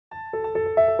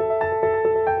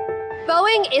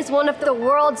Boeing is one of the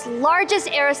world's largest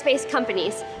aerospace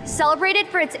companies, celebrated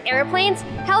for its airplanes,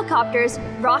 helicopters,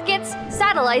 rockets,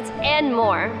 satellites, and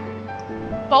more.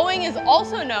 Boeing is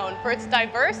also known for its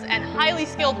diverse and highly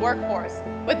skilled workforce,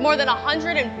 with more than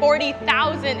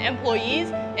 140,000 employees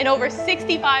in over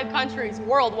 65 countries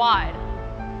worldwide.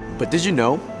 But did you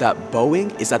know that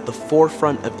Boeing is at the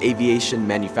forefront of aviation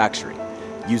manufacturing,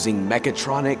 using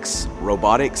mechatronics,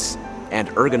 robotics, and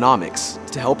ergonomics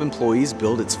to help employees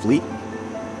build its fleet?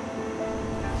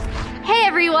 Hey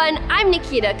everyone, I'm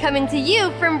Nikita, coming to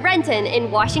you from Renton in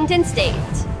Washington State.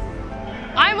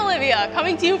 I'm Olivia,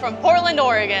 coming to you from Portland,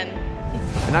 Oregon.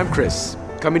 And I'm Chris,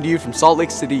 coming to you from Salt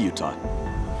Lake City, Utah.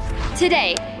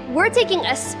 Today, we're taking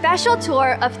a special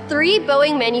tour of 3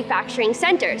 Boeing manufacturing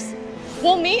centers.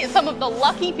 We'll meet some of the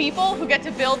lucky people who get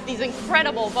to build these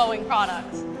incredible Boeing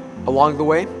products. Along the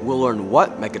way, we'll learn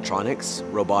what mechatronics,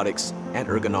 robotics, and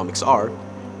ergonomics are,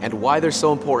 and why they're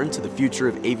so important to the future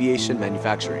of aviation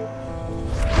manufacturing.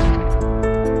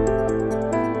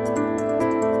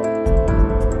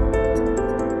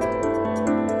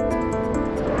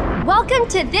 Welcome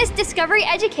to this Discovery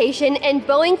Education and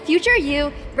Boeing Future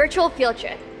U virtual field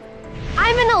trip.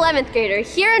 I'm an 11th grader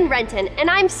here in Renton, and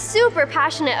I'm super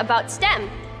passionate about STEM,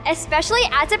 especially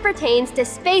as it pertains to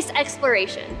space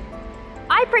exploration.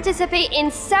 I participate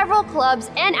in several clubs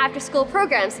and after-school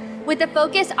programs with a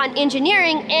focus on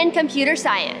engineering and computer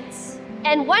science.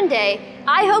 And one day,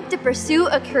 I hope to pursue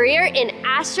a career in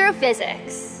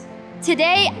astrophysics.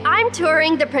 Today, I'm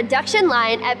touring the production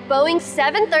line at Boeing's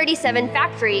 737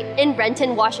 factory in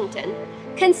Renton, Washington,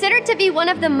 considered to be one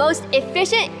of the most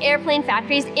efficient airplane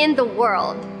factories in the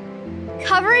world.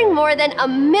 Covering more than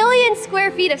 1 million square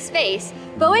feet of space,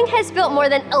 Boeing has built more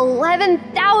than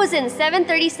 11,000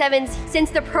 737s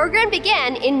since the program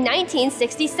began in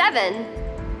 1967.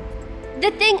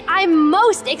 The thing I'm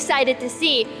most excited to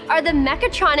see are the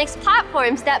mechatronics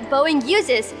platforms that Boeing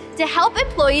uses to help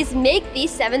employees make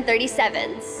these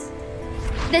 737s.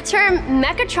 The term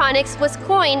mechatronics was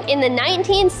coined in the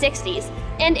 1960s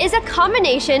and is a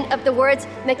combination of the words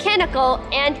mechanical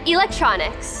and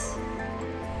electronics.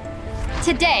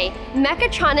 Today,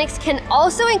 mechatronics can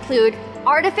also include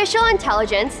artificial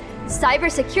intelligence,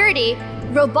 cybersecurity,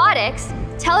 robotics,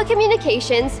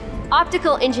 telecommunications,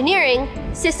 optical engineering,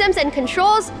 systems and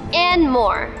controls, and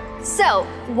more. So,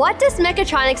 what does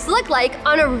mechatronics look like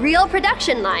on a real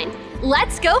production line?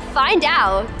 Let's go find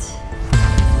out!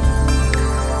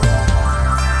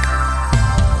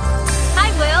 Hi,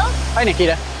 Will. Hi,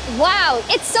 Nikita. Wow,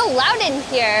 it's so loud in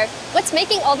here. What's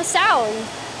making all the sound?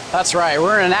 That's right.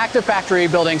 We're in an active factory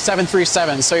building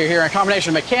 737s, so you're hearing a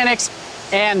combination of mechanics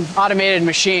and automated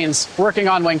machines working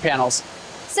on wing panels.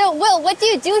 So, Will, what do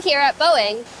you do here at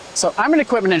Boeing? So I'm an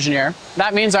equipment engineer.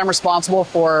 That means I'm responsible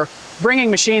for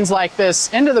bringing machines like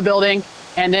this into the building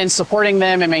and then supporting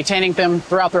them and maintaining them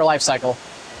throughout their life cycle.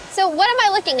 So what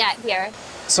am I looking at here?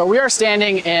 So we are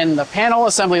standing in the panel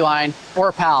assembly line,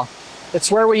 or PAL. It's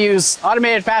where we use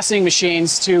automated fastening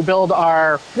machines to build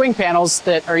our wing panels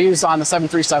that are used on the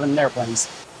 737 airplanes.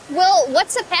 Will,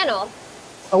 what's a panel?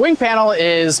 A wing panel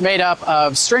is made up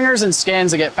of stringers and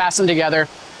skins that get fastened together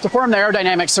to form the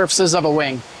aerodynamic surfaces of a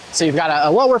wing. So you've got a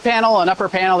lower panel, an upper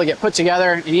panel that get put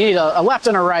together, and you need a left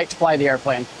and a right to fly the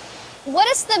airplane. What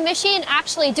is the machine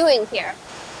actually doing here?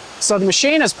 So the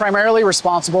machine is primarily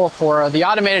responsible for the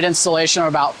automated installation of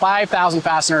about 5,000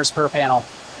 fasteners per panel.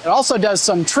 It also does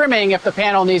some trimming if the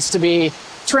panel needs to be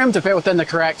trimmed to fit within the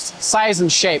correct size and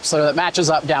shape so that it matches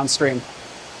up downstream.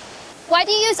 Why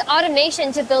do you use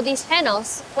automation to build these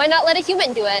panels? Why not let a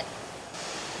human do it?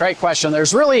 Great question.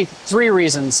 There's really 3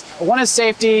 reasons. One is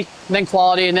safety, then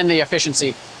quality, and then the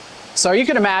efficiency. So you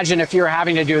can imagine if you were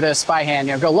having to do this by hand,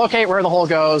 go locate where the hole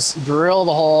goes, drill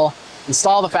the hole,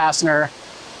 install the fastener,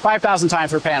 5,000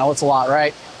 times per panel. It's a lot,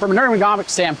 right? From an ergonomic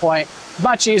standpoint,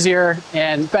 much easier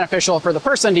and beneficial for the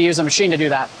person to use a machine to do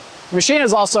that. The machine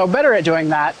is also better at doing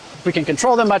that. We can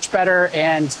control them much better,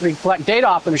 and we can collect data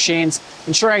off the machines,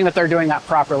 ensuring that they're doing that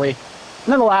properly.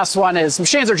 And then the last one is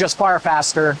machines are just far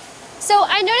faster. So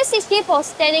I noticed these people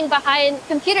standing behind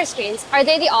computer screens. Are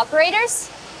they the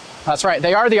operators? That's right,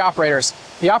 they are the operators.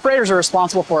 The operators are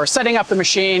responsible for setting up the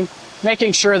machine,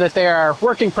 making sure that they are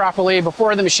working properly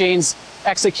before the machines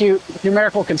execute the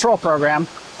numerical control program.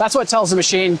 That's what tells the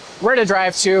machine where to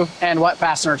drive to and what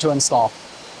fastener to install.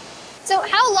 So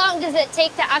how long does it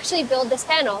take to actually build this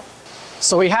panel?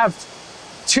 So we have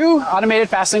 2 automated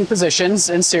fastening positions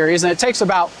in series, and it takes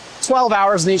about 12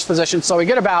 hours in each position, so we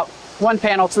get about 1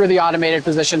 panel through the automated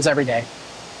positions every day.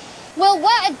 Well,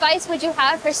 what advice would you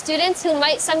have for students who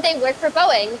might someday work for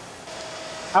Boeing?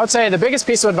 I would say the biggest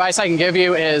piece of advice I can give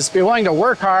you is be willing to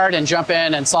work hard and jump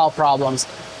in and solve problems.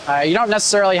 You don't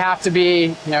necessarily have to be,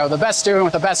 the best student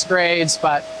with the best grades,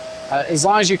 but as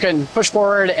long as you can push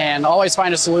forward and always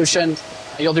find a solution,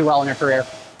 you'll do well in your career.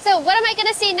 So what am I going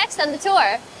to see next on the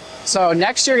tour? So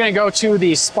next you're going to go to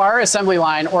the spar assembly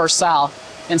line, or SAL,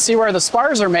 and see where the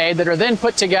spars are made that are then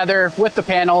put together with the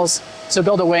panels to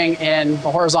build a wing in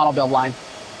the horizontal build line.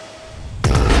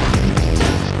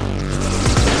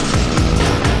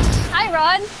 Hi,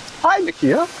 Ron. Hi,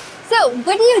 Nikita. So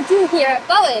what do you do here at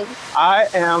Boeing? I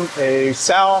am a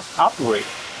SAL operator,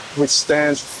 which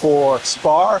stands for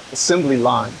Spar Assembly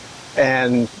Line.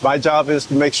 And my job is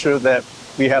to make sure that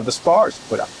we have the spars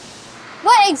put out.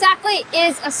 What exactly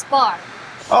is a spar?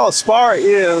 Oh, a spar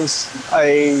is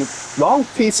a long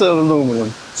piece of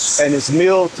aluminum and it's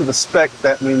milled to the spec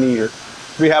that we need it.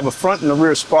 We have a front and a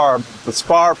rear spar. The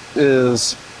spar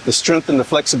is the strength and the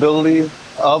flexibility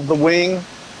of the wing.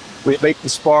 We make the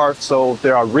spar so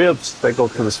there are ribs that go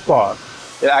to the spar.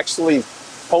 It actually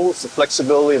holds the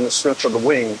flexibility and the strength of the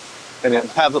wing, and it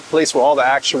has a place where all the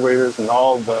actuators and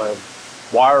all the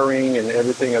wiring and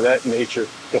everything of that nature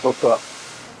to hook up.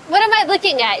 What am I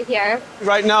looking at here?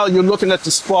 Right now, you're looking at the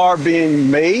spar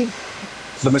being made.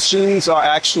 The machines are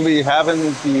actually having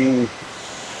the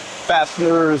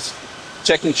fasteners,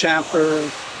 checking chamfers,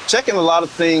 checking a lot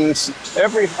of things.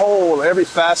 Every hole, every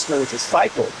fastener is a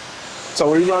cycle. So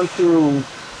we run through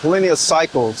plenty of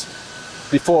cycles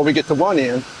before we get to one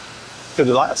end to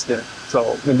the last end.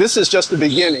 So this is just the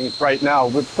beginning right now.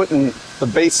 We're putting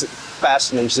the basic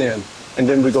fasteners in, and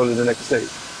then we go to the next stage.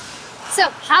 So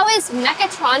how is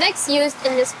mechatronics used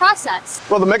in this process?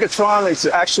 Well, the mechatronics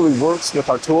actually works with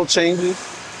our tool changes.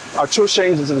 Our tool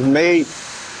changes is made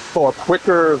for a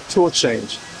quicker tool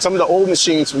change. Some of the old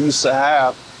machines we used to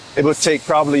have, it would take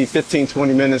probably 15,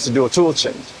 20 minutes to do a tool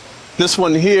change. This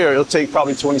one here, it'll take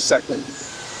probably 20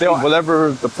 seconds.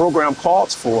 Whatever the program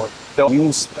calls for, they'll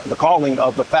use the calling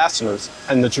of the fasteners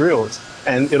and the drills,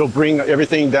 and it'll bring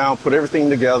everything down, put everything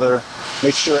together,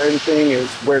 make sure everything is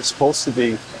where it's supposed to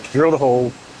be. Drill the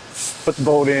hole, put the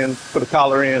bolt in, put the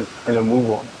collar in, and then move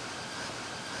on.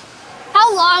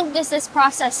 How long does this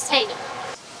process take?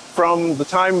 From the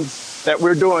time that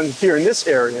we're doing here in this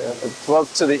area,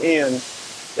 to the end,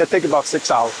 it'll take about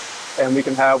 6 hours, and we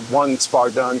can have one spar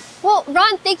done. Well,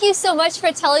 Ron, thank you so much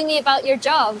for telling me about your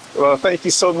job. Well, thank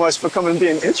you so much for coming and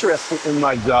being interested in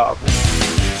my job.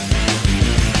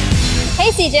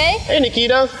 Hey, CJ. Hey,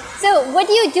 Nikita. So what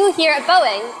do you do here at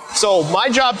Boeing? So my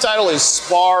job title is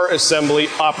Spar Assembly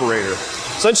Operator.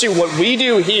 Essentially what we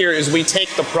do here is we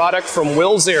take the product from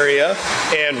Will's area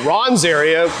and Ron's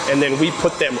area, and then we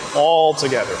put them all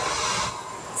together.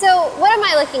 So what am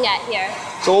I looking at here?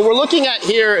 So what we're looking at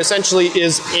here essentially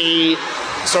is a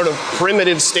sort of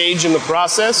primitive stage in the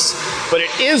process, but it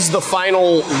is the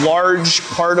final large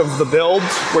part of the build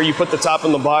where you put the top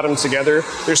and the bottom together.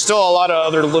 There's still a lot of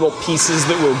other little pieces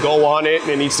that will go on it, and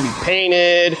it needs to be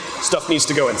painted, stuff needs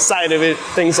to go inside of it,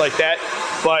 things like that.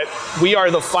 But we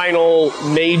are the final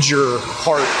major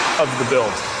part of the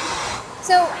build.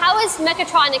 So how is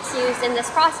mechatronics used in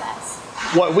this process?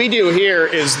 What we do here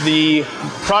is the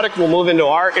product will move into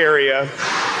our area.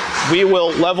 We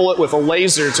will level it with a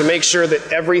laser to make sure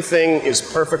that everything is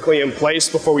perfectly in place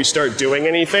before we start doing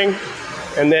anything.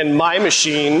 And then my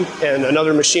machine and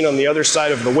another machine on the other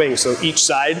side of the wing, so each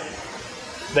side,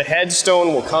 the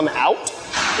headstone will come out,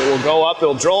 it will go up,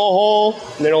 it'll drill a hole,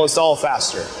 and then it'll install a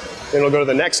fastener. Then it'll go to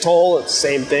the next hole, it's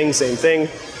same thing,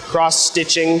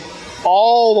 cross-stitching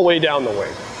all the way down the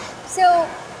wing. So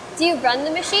do you run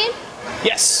the machine?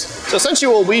 Yes. So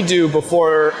essentially what we do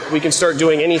before we can start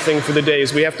doing anything for the day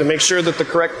is we have to make sure that the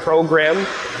correct program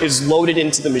is loaded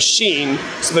into the machine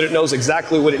so that it knows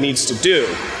exactly what it needs to do.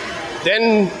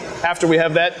 Then after we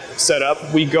have that set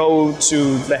up, we go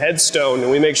to the headstone and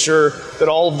we make sure that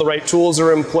all of the right tools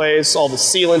are in place, all the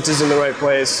sealant is in the right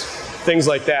place, things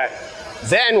like that.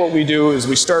 Then what we do is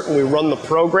we start and we run the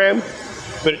program.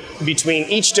 But between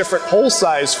each different hole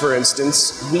size, for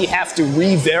instance, we have to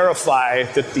re-verify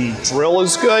that the drill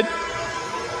is good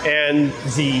and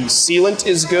the sealant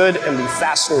is good and the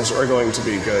fasteners are going to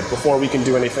be good before we can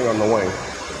do anything on the wing.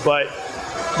 But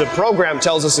the program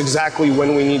tells us exactly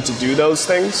when we need to do those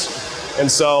things.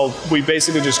 And so we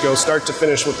basically just go start to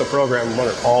finish with the program and run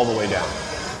it all the way down.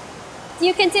 Do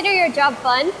you consider your job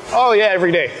fun? Oh yeah,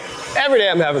 every day. Every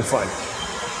day I'm having fun.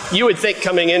 You would think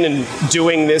coming in and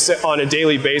doing this on a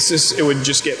daily basis, it would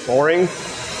just get boring.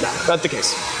 No, not the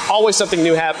case. Always something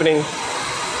new happening.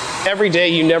 Every day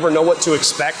you never know what to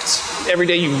expect. Every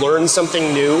day you learn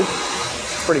something new.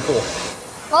 It's pretty cool.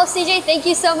 Well, CJ, thank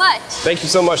you so much. Thank you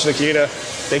so much, Nikita.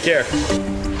 Take care.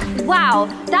 Wow,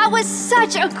 that was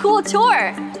such a cool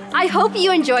tour! I hope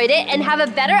you enjoyed it and have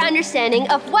a better understanding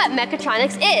of what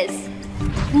mechatronics is.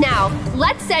 Now,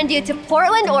 let's send you to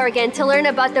Portland, Oregon to learn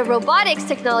about the robotics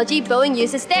technology Boeing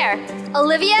uses there.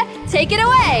 Olivia, take it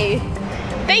away!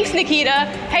 Thanks, Nikita.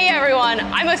 Hey everyone,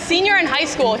 I'm a senior in high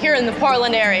school here in the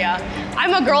Portland area.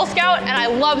 I'm a Girl Scout and I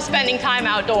love spending time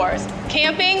outdoors,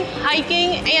 camping,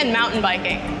 hiking, and mountain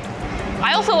biking.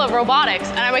 I also love robotics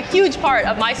and I'm a huge part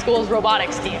of my school's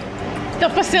robotics team. The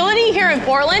facility here in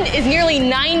Portland is nearly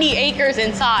 90 acres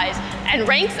in size and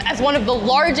ranks as one of the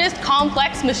largest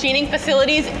complex machining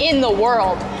facilities in the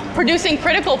world, producing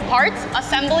critical parts,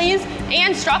 assemblies,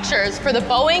 and structures for the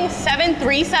Boeing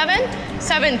 737,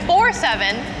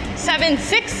 747,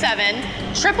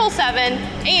 767, 777,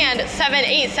 and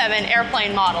 787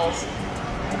 airplane models.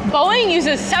 Boeing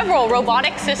uses several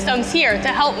robotic systems here to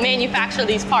help manufacture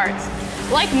these parts.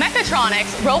 Like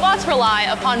mechatronics, robots rely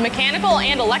upon mechanical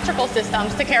and electrical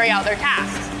systems to carry out their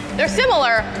tasks. They're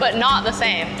similar, but not the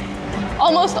same.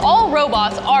 Almost all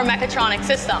robots are mechatronic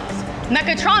systems.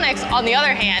 Mechatronics, on the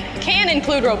other hand, can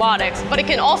include robotics, but it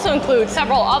can also include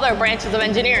several other branches of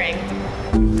engineering.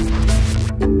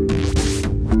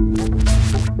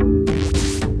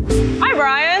 Hi,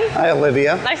 Brian. Hi,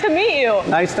 Olivia. Nice to meet you.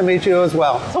 Nice to meet you as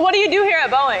well. So what do you do here at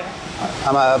Boeing?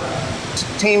 I'm a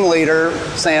team leader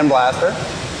sandblaster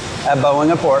at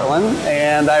Boeing of Portland,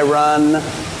 and I run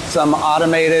some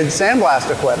automated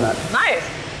sandblast equipment. Nice.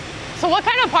 So what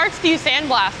kind of parts do you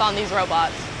sandblast on these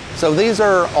robots? So these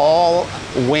are all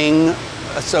wing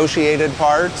associated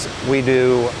parts. We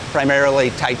do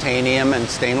primarily titanium and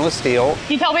stainless steel.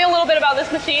 Can you tell me a little bit about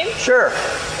this machine? Sure.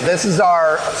 This is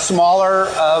our smaller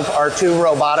of our two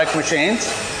robotic machines.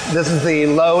 This is the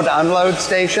load-unload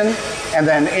station, and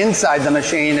then inside the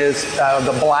machine is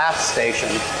the blast station.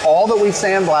 All that we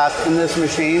sandblast in this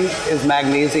machine is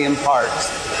magnesium parts.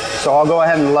 So I'll go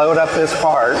ahead and load up this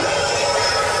part.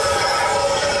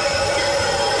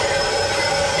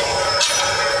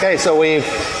 Okay, so we've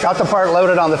got the part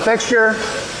loaded on the fixture.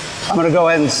 I'm going to go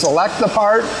ahead and select the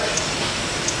part.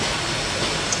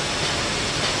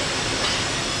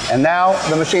 And now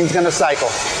the machine's going to cycle.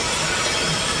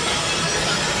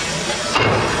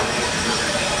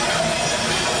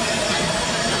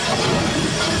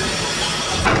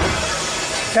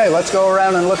 Okay, let's go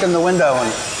around and look in the window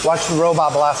and watch the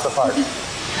robot blast apart.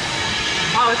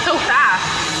 Wow, it's so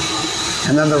fast.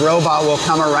 And then the robot will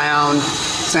come around,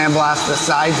 sandblast the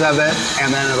sides of it,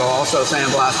 and then it'll also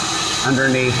sandblast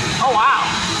underneath. Oh, wow.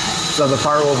 So the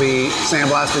part will be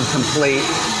sandblasted complete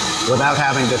without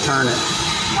having to turn it.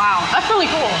 Wow, that's really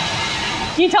cool.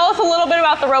 Can you tell us a little bit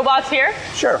about the robots here?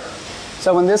 Sure.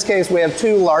 So in this case, we have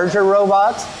two larger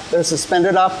robots. They're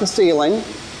suspended off the ceiling,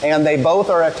 and they both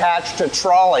are attached to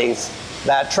trolleys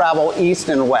that travel east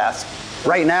and west.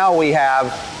 Right now we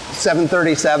have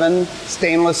 737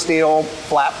 stainless steel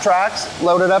flap tracks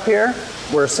loaded up here.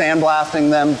 We're sandblasting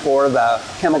them for the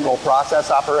chemical process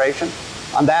operation.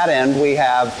 On that end, we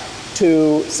have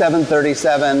two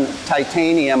 737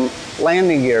 titanium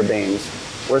landing gear beams.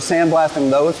 We're sandblasting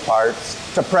those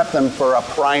parts to prep them for a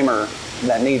primer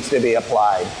that needs to be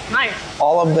applied. Nice.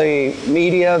 All of the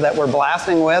media that we're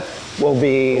blasting with will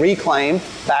be reclaimed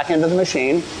back into the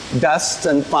machine. Dusts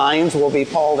and fines will be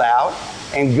pulled out,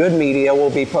 and good media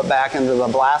will be put back into the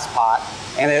blast pot,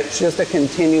 and it's just a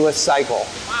continuous cycle.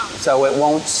 Wow. So it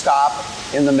won't stop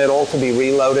in the middle to be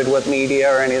reloaded with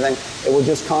media or anything. It will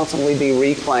just constantly be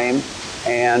reclaimed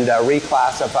and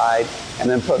reclassified and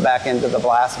then put back into the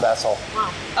blast vessel.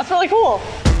 Wow, that's really cool.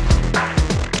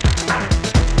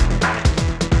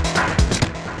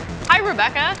 Hi,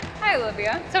 Rebecca. Hi,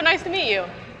 Olivia. So nice to meet you.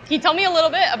 Can you tell me a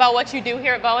little bit about what you do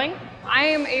here at Boeing? I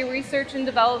am a research and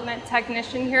development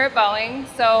technician here at Boeing,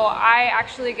 so I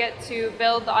actually get to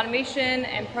build the automation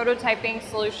and prototyping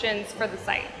solutions for the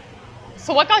site.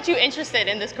 So what got you interested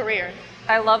in this career?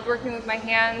 I loved working with my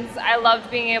hands. I loved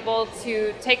being able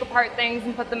to take apart things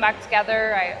and put them back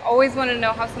together. I always wanted to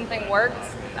know how something worked.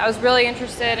 I was really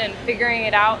interested in figuring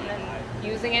it out and then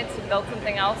using it to build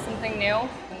something else, something new.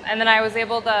 And then I was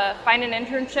able to find an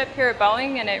internship here at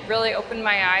Boeing, and it really opened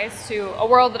my eyes to a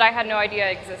world that I had no idea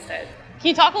existed. Can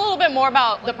you talk a little bit more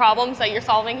about the problems that you're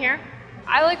solving here?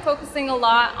 I like focusing a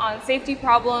lot on safety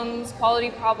problems,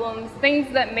 quality problems,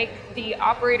 things that make the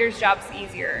operators' jobs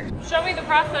easier. Show me the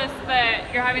process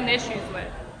that you're having the issues with.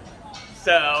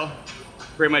 So,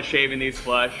 pretty much shaving these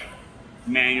flush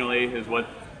manually is what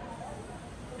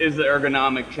is the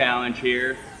ergonomic challenge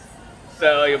here.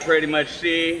 So you'll pretty much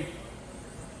see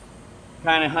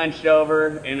kind of hunched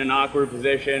over in an awkward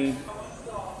position.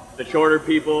 The shorter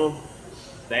people,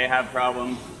 they have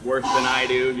problems worse than I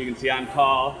do. You can see I'm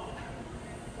tall.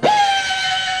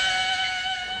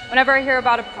 Whenever I hear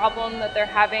about a problem that they're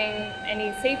having,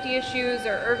 any safety issues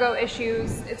or ergo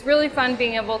issues, it's really fun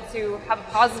being able to have a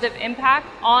positive impact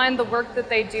on the work that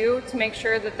they do to make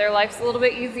sure that their life's a little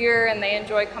bit easier and they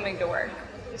enjoy coming to work.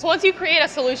 So once you create a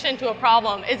solution to a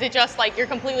problem, is it just like you're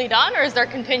completely done, or is there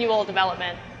continual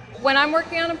development? When I'm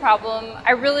working on a problem,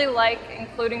 I really like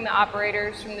including the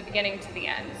operators from the beginning to the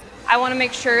end. I want to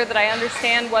make sure that I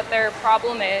understand what their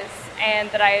problem is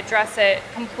and that I address it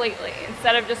completely.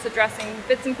 Instead of just addressing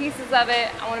bits and pieces of it,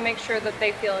 I want to make sure that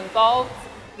they feel involved.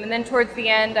 And then towards the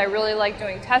end, I really like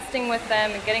doing testing with them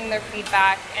and getting their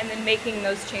feedback and then making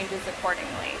those changes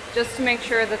accordingly, just to make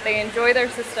sure that they enjoy their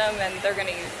system and they're going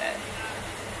to use it.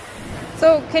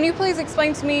 So can you please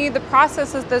explain to me the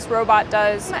process that this robot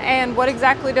does and what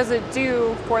exactly does it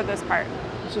do for this part?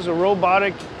 This is a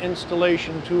robotic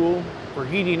installation tool for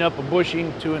heating up a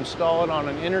bushing to install it on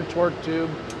an inner torque tube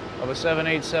of a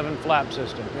 787 flap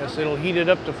system. Yes, it'll heat it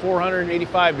up to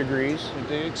 485 degrees.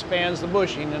 It expands the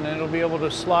bushing and then it'll be able to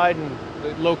slide and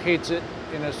it locates it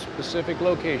in a specific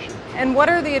location. And what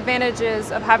are the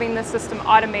advantages of having this system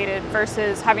automated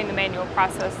versus having the manual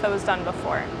process that was done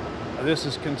before? This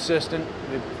is consistent.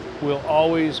 It will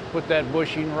always put that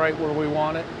bushing right where we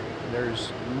want it.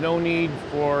 There's no need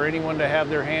for anyone to have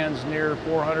their hands near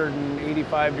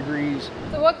 485 degrees.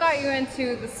 So what got you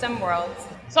into the STEM world?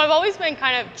 So I've always been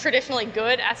kind of traditionally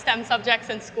good at STEM subjects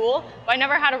in school, but I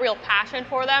never had a real passion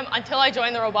for them until I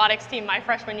joined the robotics team my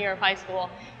freshman year of high school.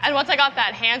 And once I got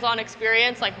that hands-on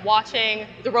experience, like watching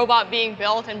the robot being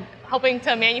built and helping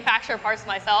to manufacture parts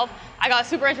myself, I got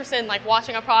super interested in like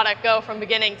watching a product go from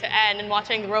beginning to end and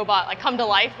watching the robot like come to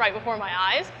life right before my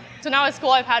eyes. So now at school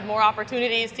I've had more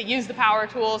opportunities to use the power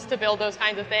tools to build those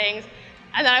kinds of things.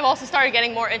 And then I've also started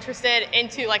getting more interested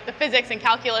into like the physics and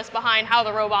calculus behind how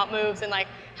the robot moves and like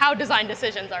how design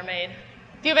decisions are made.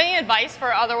 Do you have any advice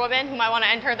for other women who might want to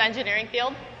enter the engineering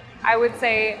field? I would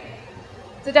say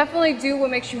to definitely do what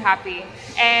makes you happy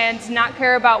and not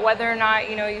care about whether or not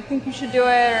you think you should do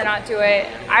it or not do it.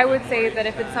 I would say that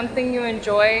if it's something you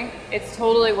enjoy, it's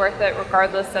totally worth it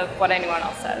regardless of what anyone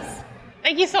else says.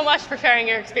 Thank you so much for sharing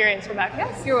your experience, Rebecca.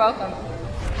 Yes, you're welcome.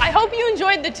 I hope you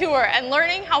enjoyed the tour and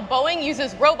learning how Boeing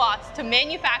uses robots to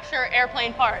manufacture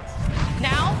airplane parts.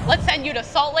 Now, let's send you to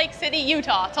Salt Lake City,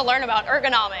 Utah to learn about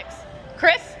ergonomics.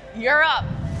 Chris, you're up.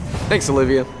 Thanks,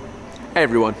 Olivia. Hey,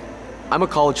 everyone. I'm a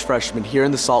college freshman here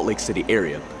in the Salt Lake City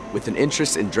area with an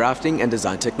interest in drafting and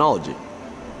design technology.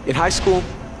 In high school,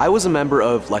 I was a member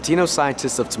of Latino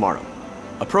Scientists of Tomorrow,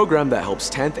 a program that helps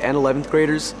 10th and 11th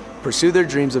graders pursue their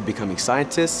dreams of becoming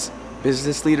scientists,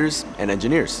 business leaders, and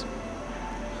engineers.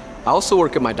 I also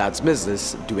work at my dad's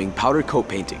business doing powder coat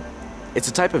painting. It's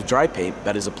a type of dry paint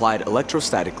that is applied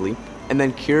electrostatically and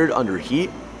then cured under heat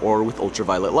or with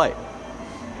ultraviolet light.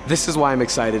 This is why I'm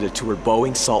excited to tour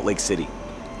Boeing Salt Lake City,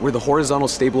 where the horizontal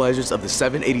stabilizers of the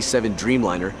 787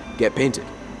 Dreamliner get painted.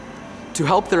 To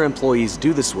help their employees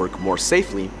do this work more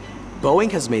safely,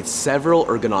 Boeing has made several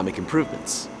ergonomic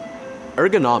improvements.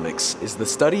 Ergonomics is the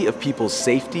study of people's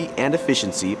safety and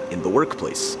efficiency in the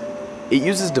workplace. It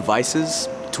uses devices,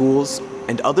 tools,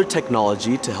 and other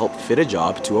technology to help fit a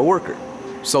job to a worker.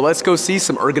 So let's go see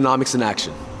some ergonomics in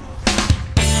action.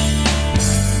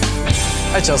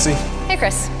 Hi, Chelsea. Hey,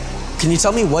 Chris. Can you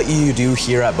tell me what you do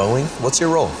here at Boeing? What's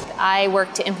your role? I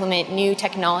work to implement new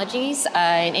technologies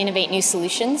and innovate new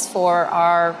solutions for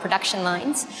our production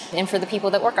lines and for the people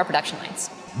that work our production lines.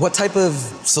 What type of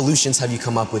solutions have you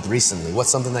come up with recently? What's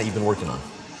something that you've been working on?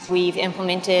 We've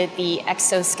implemented the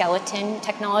exoskeleton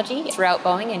technology throughout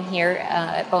Boeing and here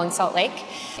at Boeing Salt Lake.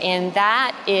 And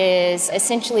that is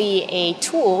essentially a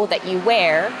tool that you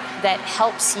wear that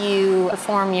helps you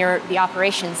perform the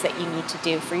operations that you need to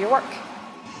do for your work.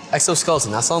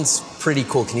 Exoskeleton, that sounds pretty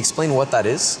cool. Can you explain what that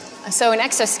is? So an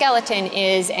exoskeleton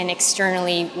is an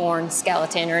externally worn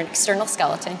skeleton or an external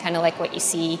skeleton, kind of like what you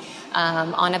see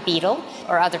on a beetle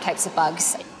or other types of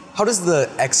bugs. How does the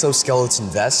exoskeleton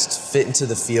vest fit into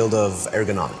the field of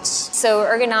ergonomics? So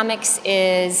ergonomics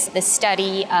is the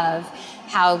study of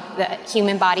how the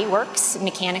human body works,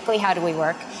 mechanically, how do we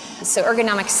work? So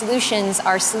ergonomic solutions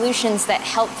are solutions that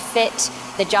help fit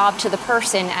the job to the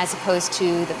person as opposed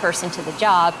to the person to the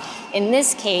job. In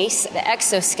this case, the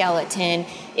exoskeleton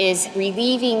is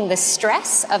relieving the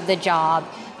stress of the job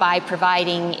by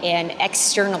providing an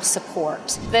external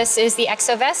support. This is the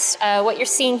exovest. What you're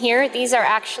seeing here, these are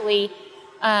actually,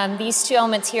 these two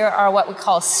elements here are what we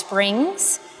call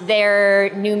springs.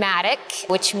 They're pneumatic,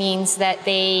 which means that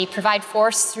they provide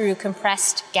force through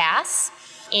compressed gas.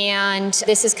 And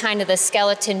this is kind of the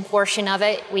skeleton portion of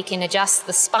it. We can adjust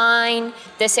the spine.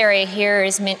 This area here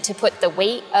is meant to put the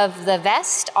weight of the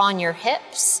vest on your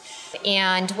hips.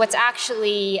 And what's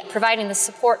actually providing the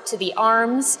support to the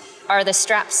arms are the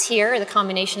straps here, the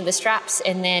combination of the straps,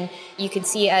 and then you can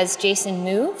see as Jason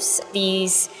moves,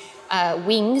 these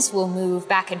wings will move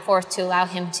back and forth to allow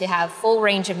him to have full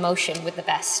range of motion with the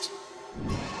vest.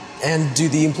 And do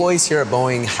the employees here at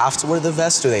Boeing have to wear the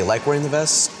vest? Do they like wearing the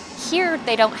vest? Here,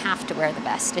 they don't have to wear the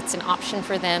vest. It's an option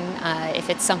for them.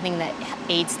 If it's something that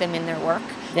aids them in their work,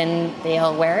 then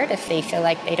they'll wear it. If they feel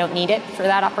like they don't need it for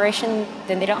that operation,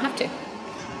 then they don't have to.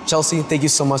 Chelsea, thank you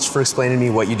so much for explaining to me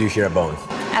what you do here at Boeing.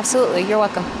 Absolutely, you're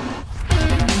welcome.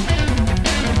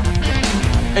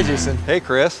 Hey, Jason. Hey,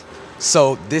 Chris.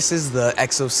 So this is the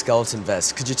exoskeleton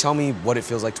vest. Could you tell me what it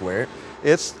feels like to wear it?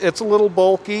 It's a little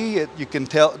bulky. You can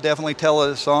definitely tell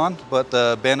it's on, but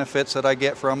the benefits that I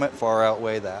get from it far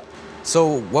outweigh that.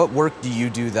 So what work do you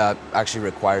do that actually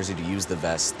requires you to use the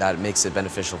vest that makes it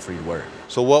beneficial for your work?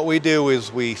 So what we do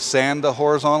is we sand the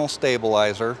horizontal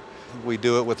stabilizer. We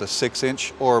do it with a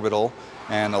 6-inch orbital,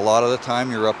 and a lot of the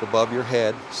time you're up above your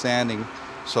head sanding.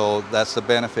 So that's the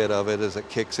benefit of it, is it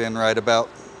kicks in right about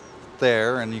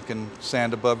there, and you can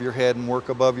sand above your head and work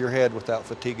above your head without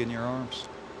fatiguing your arms.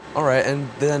 All right, and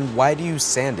then why do you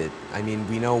sand it? I mean,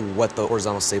 we know what the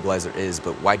horizontal stabilizer is,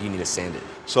 but why do you need to sand it?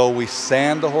 So we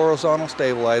sand the horizontal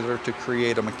stabilizer to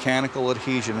create a mechanical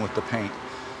adhesion with the paint.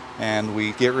 And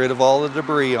we get rid of all the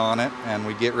debris on it, and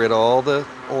we get rid of all the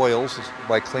oils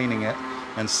by cleaning it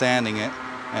and sanding it,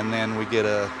 and then we get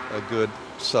a good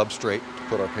substrate to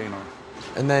put our paint on.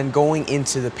 And then going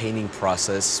into the painting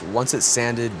process, once it's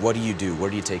sanded, what do you do? Where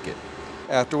do you take it?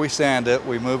 After we sand it,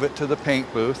 we move it to the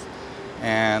paint booth,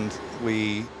 and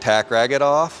we tack rag it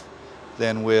off.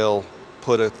 Then we'll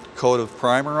put a coat of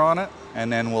primer on it,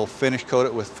 and then we'll finish coat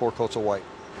it with 4 coats of white.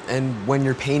 And when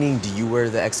you're painting, do you wear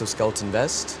the exoskeleton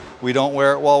vest? We don't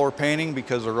wear it while we're painting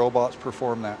because the robots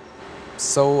perform that.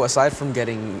 So aside from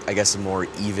getting, I guess, a more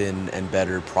even and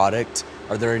better product,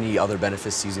 are there any other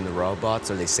benefits to using the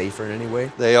robots? Are they safer in any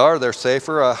way? They are. They're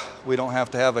safer. We don't have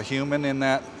to have a human in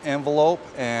that envelope,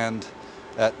 and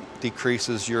that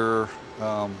decreases your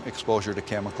exposure to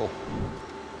chemical.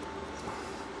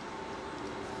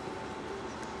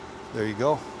 There you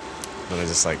go. And I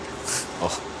just like,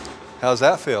 oh. How's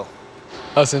that feel?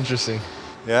 That's interesting.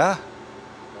 Yeah?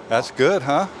 That's good,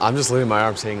 huh? I'm just leaving my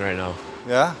arms hanging right now.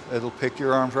 Yeah, it'll pick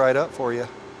your arms right up for you.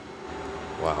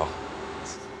 Wow.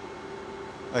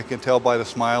 I can tell by the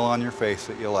smile on your face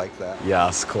that you like that. Yeah,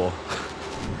 that's cool.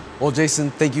 Well,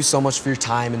 Jason, thank you so much for your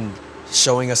time and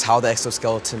showing us how the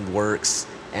exoskeleton works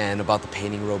and about the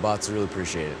painting robots. I really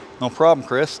appreciate it. No problem,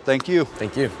 Chris. Thank you.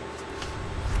 Thank you.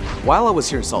 While I was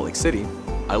here in Salt Lake City,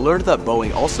 I learned that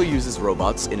Boeing also uses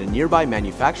robots in a nearby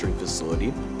manufacturing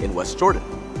facility in West Jordan.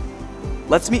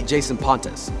 Let's meet Jason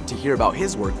Pontes to hear about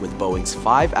his work with Boeing's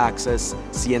 5-axis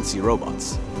CNC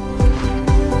robots.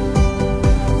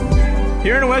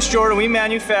 Here in West Jordan, we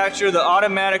manufacture the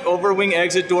automatic overwing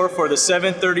exit door for the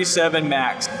 737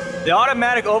 MAX. The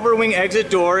automatic overwing exit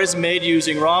door is made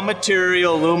using raw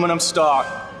material aluminum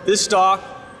stock. This stock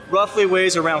roughly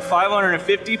weighs around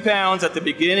 550 pounds at the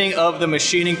beginning of the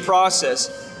machining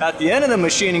process. At the end of the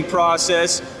machining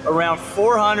process, around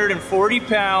 440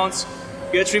 pounds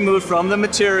gets removed from the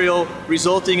material,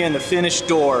 resulting in the finished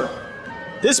door.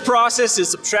 This process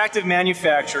is subtractive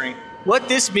manufacturing. What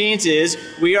this means is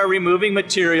we are removing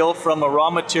material from a raw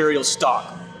material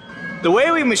stock. The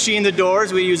way we machine the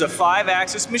doors, we use a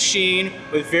 5-axis machine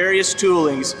with various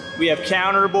toolings. We have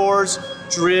counterbores,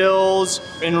 drills,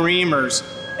 and reamers.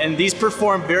 And these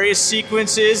perform various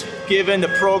sequences given the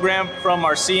program from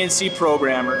our CNC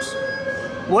programmers.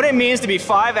 What it means to be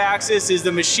 5-axis is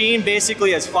the machine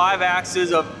basically has 5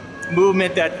 axes of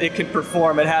movement that it can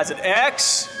perform. It has an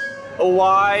X, a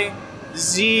Y,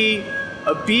 Z,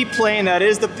 a B plane that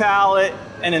is the pallet,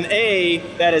 and an A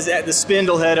that is at the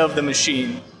spindle head of the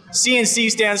machine. CNC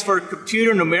stands for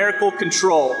computer numerical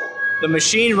control. The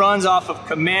machine runs off of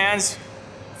commands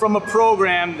from a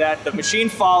program that the machine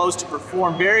follows to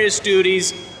perform various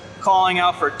duties, calling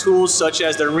out for tools such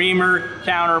as the reamer,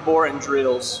 counterbore, and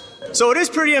drills. So it is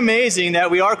pretty amazing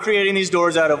that we are creating these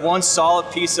doors out of one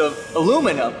solid piece of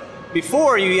aluminum.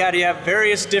 Before, you had to have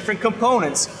various different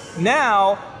components.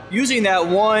 Now, using that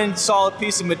one solid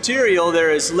piece of material,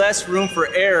 there is less room for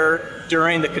error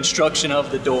during the construction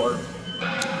of the door.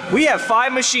 We have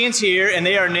 5 machines here, and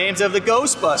they are names of the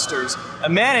Ghostbusters. A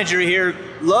manager here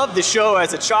loved the show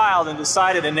as a child and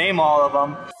decided to name all of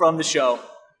them from the show.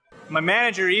 My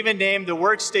manager even named the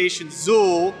workstation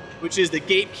Zool, which is the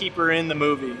gatekeeper in the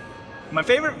movie. My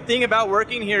favorite thing about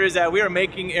working here is that we are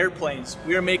making airplanes.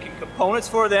 We are making components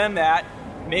for them that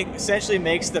essentially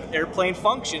makes the airplane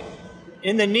function.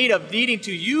 In the need of needing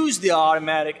to use the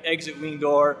automatic exit wing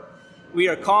door, we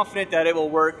are confident that it will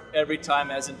work every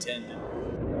time as intended.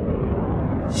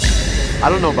 I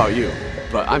don't know about you,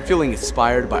 but I'm feeling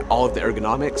inspired by all of the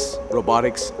ergonomics,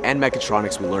 robotics, and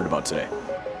mechatronics we learned about today.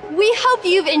 We hope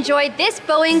you've enjoyed this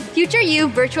Boeing Future You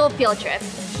virtual field trip,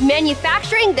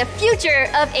 manufacturing the future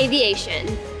of aviation.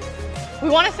 We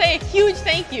want to say a huge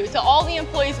thank you to all the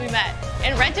employees we met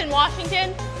in Renton,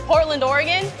 Washington, Portland,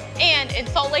 Oregon, and in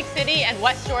Salt Lake City and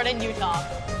West Jordan, Utah.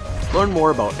 Learn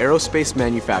more about aerospace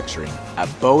manufacturing at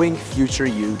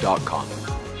boeingfutureu.com.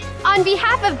 On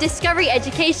behalf of Discovery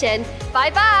Education,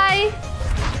 bye-bye!